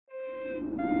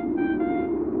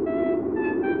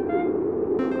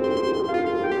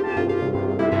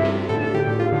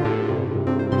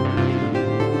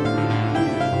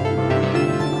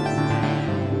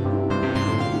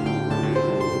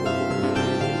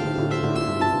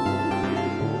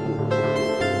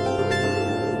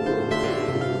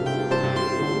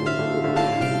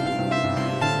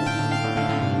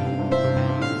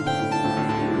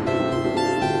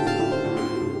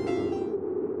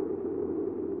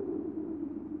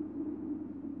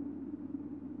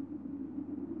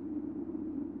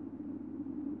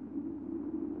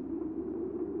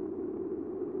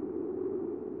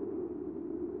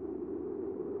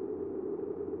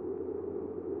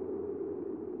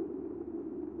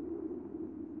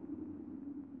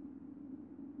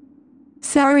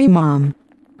Sorry, Mom.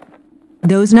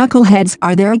 Those knuckleheads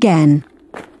are there again.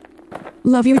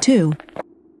 Love you too.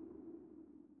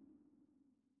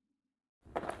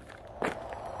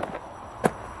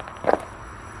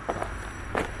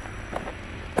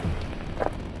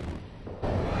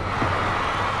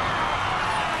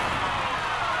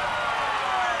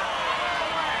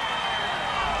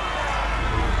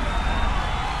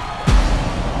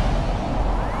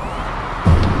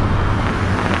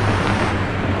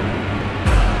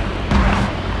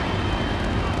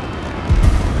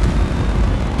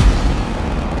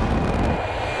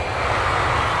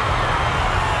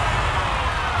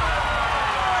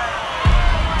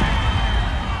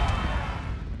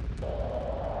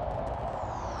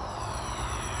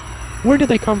 Where did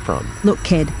they come from? Look,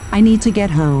 kid, I need to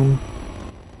get home.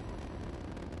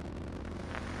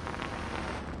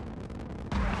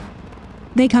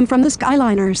 They come from the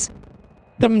Skyliners.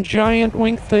 Them giant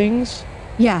wing things?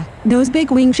 Yeah, those big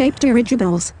wing-shaped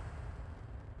dirigibles.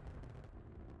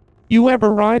 You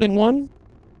ever ride in one?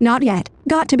 Not yet.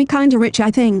 Got to be kinda rich,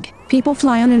 I think. People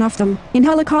fly on and off them, in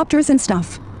helicopters and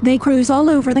stuff. They cruise all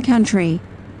over the country.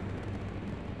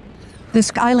 The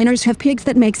Skyliners have pigs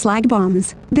that make slag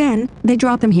bombs. Then, they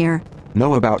drop them here.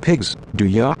 Know about pigs, do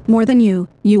ya? More than you.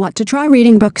 You ought to try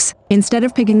reading books, instead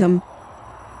of pigging them.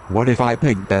 What if I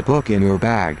pigged that book in your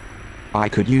bag? I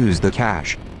could use the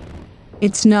cash.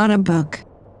 It's not a book.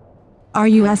 Are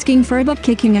you asking for a butt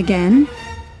kicking again?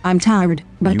 I'm tired,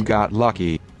 but... You got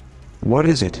lucky. What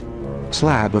is it?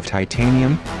 Slab of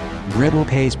titanium? Brittle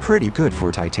pays pretty good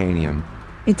for titanium.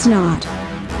 It's not.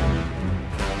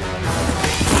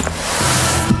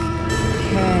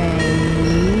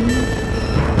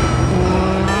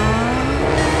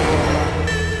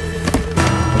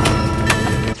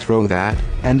 Throw that,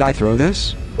 and I throw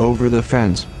this, over the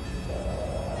fence.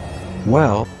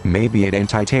 Well, maybe it ain't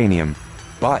titanium.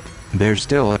 But, there's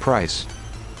still a price.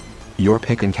 You're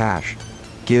picking cash.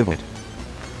 Give it.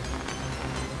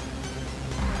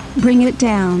 Bring it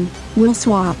down. We'll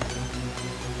swap.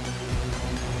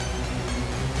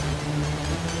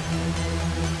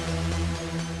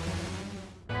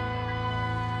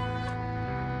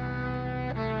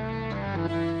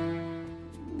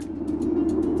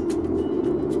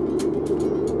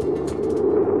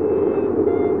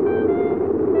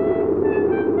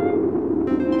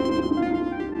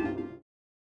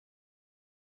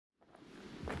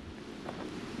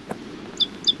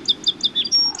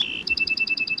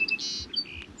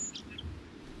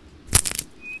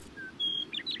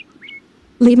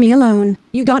 Leave me alone.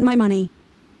 You got my money.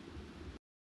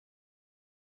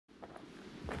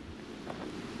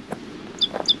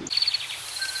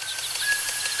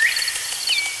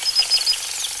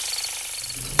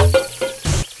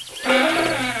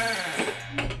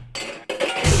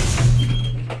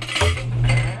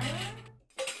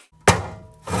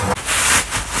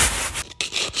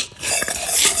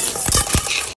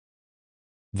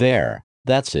 There,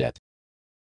 that's it.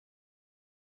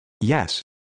 Yes.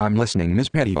 I'm listening, Miss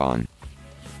Pettibon.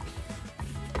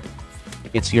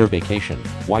 It's your vacation.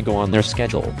 Why go on their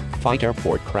schedule, fight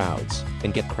airport crowds,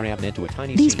 and get crammed into a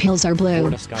tiny These seat? pills are blue.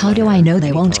 Board a How do Skyliner I know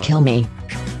they won't anytime. kill me?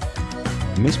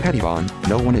 Miss Pettibon,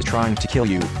 no one is trying to kill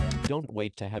you. Don't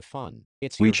wait to have fun.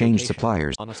 It's We your changed vacation.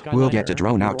 suppliers. On a We'll get a Skyliner,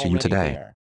 drone out you're to you already today.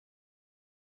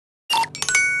 there.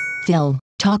 Phil,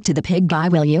 talk to the pig guy,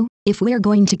 will you? If we're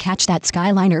going to catch that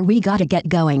Skyliner, we gotta get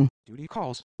going. Duty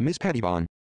calls, Miss Pettibon.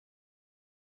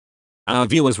 Our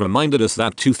viewers reminded us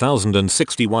that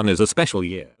 2061 is a special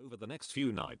year. Over the next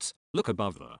few nights, look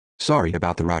above the... Sorry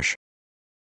about the rush.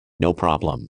 No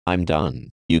problem. I'm done.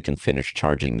 You can finish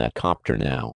charging that copter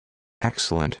now.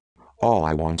 Excellent. All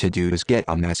I want to do is get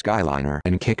on that Skyliner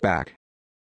and kick back.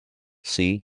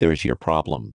 See, there's your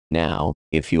problem. Now,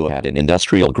 if you had an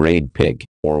industrial-grade pig,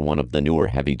 or one of the newer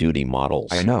heavy-duty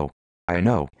models... I know.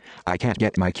 I can't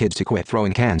get my kids to quit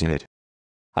throwing cans in it.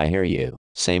 I hear you.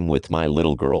 Same with my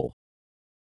little girl.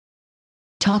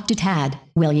 Talk to Tad,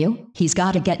 will you? He's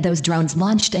gotta get those drones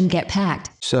launched and get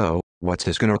packed. So, what's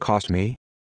this gonna cost me?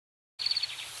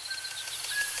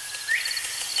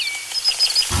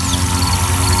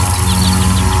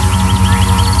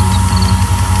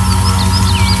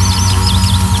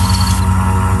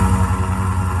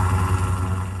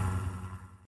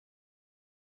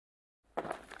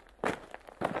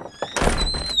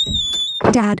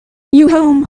 Dad, you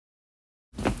home?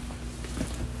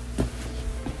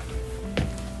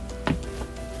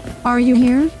 Are you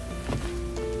here?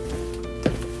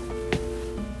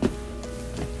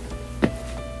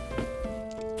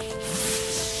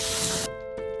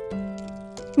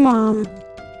 Mom.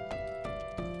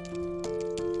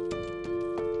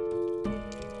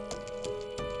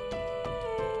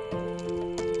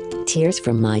 tears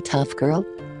from my tough girl?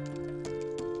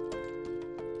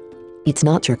 It's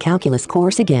not your calculus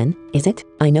course again, is it?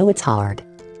 I know it's hard.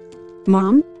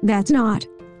 Mom, that's not.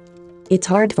 It's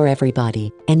hard for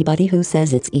everybody. Anybody who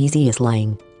says it's easy is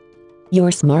lying.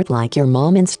 You're smart like your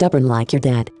mom and stubborn like your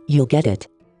dad. You'll get it.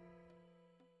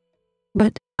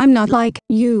 But I'm not like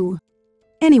you.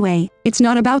 Anyway, it's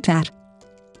not about that.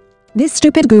 This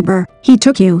stupid goober, he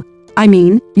took you. I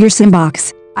mean, your sim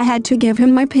box. I had to give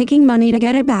him my picking money to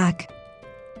get it back.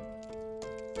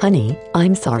 Honey,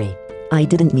 I'm sorry. I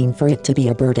didn't mean for it to be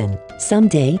a burden.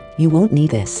 Someday, you won't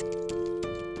need this.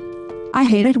 I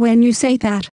hate it when you say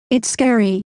that. It's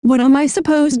scary. What am I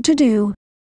supposed to do?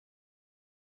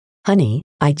 Honey,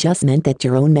 I just meant that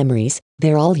your own memories,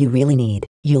 they're all you really need.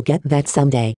 You'll get that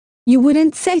someday. You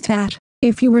wouldn't say that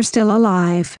if you were still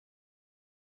alive.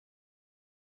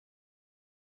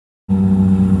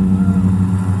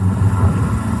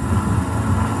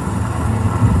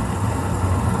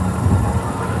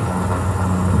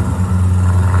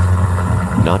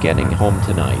 Not getting home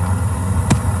tonight.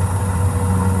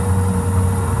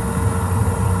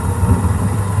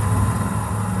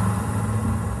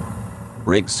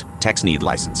 Rigs, techs need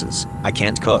licenses. I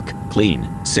can't cook, clean,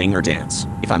 sing or dance.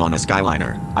 If I'm on a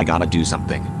Skyliner, I gotta do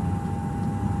something.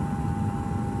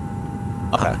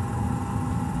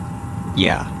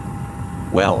 Yeah.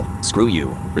 Well, screw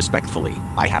you, respectfully.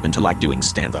 I happen to like doing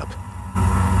stand-up.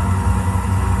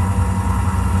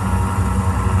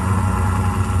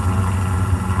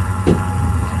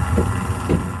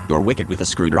 You're wicked with a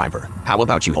screwdriver. How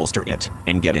about you holster it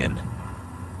and get in?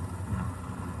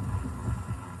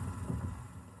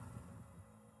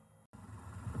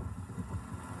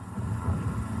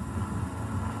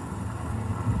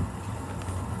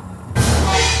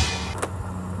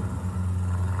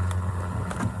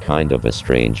 Kind of a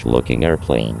strange looking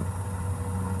airplane.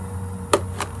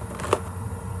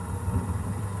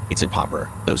 It's a popper.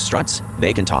 Those struts,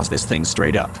 they can toss this thing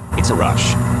straight up. It's a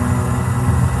rush.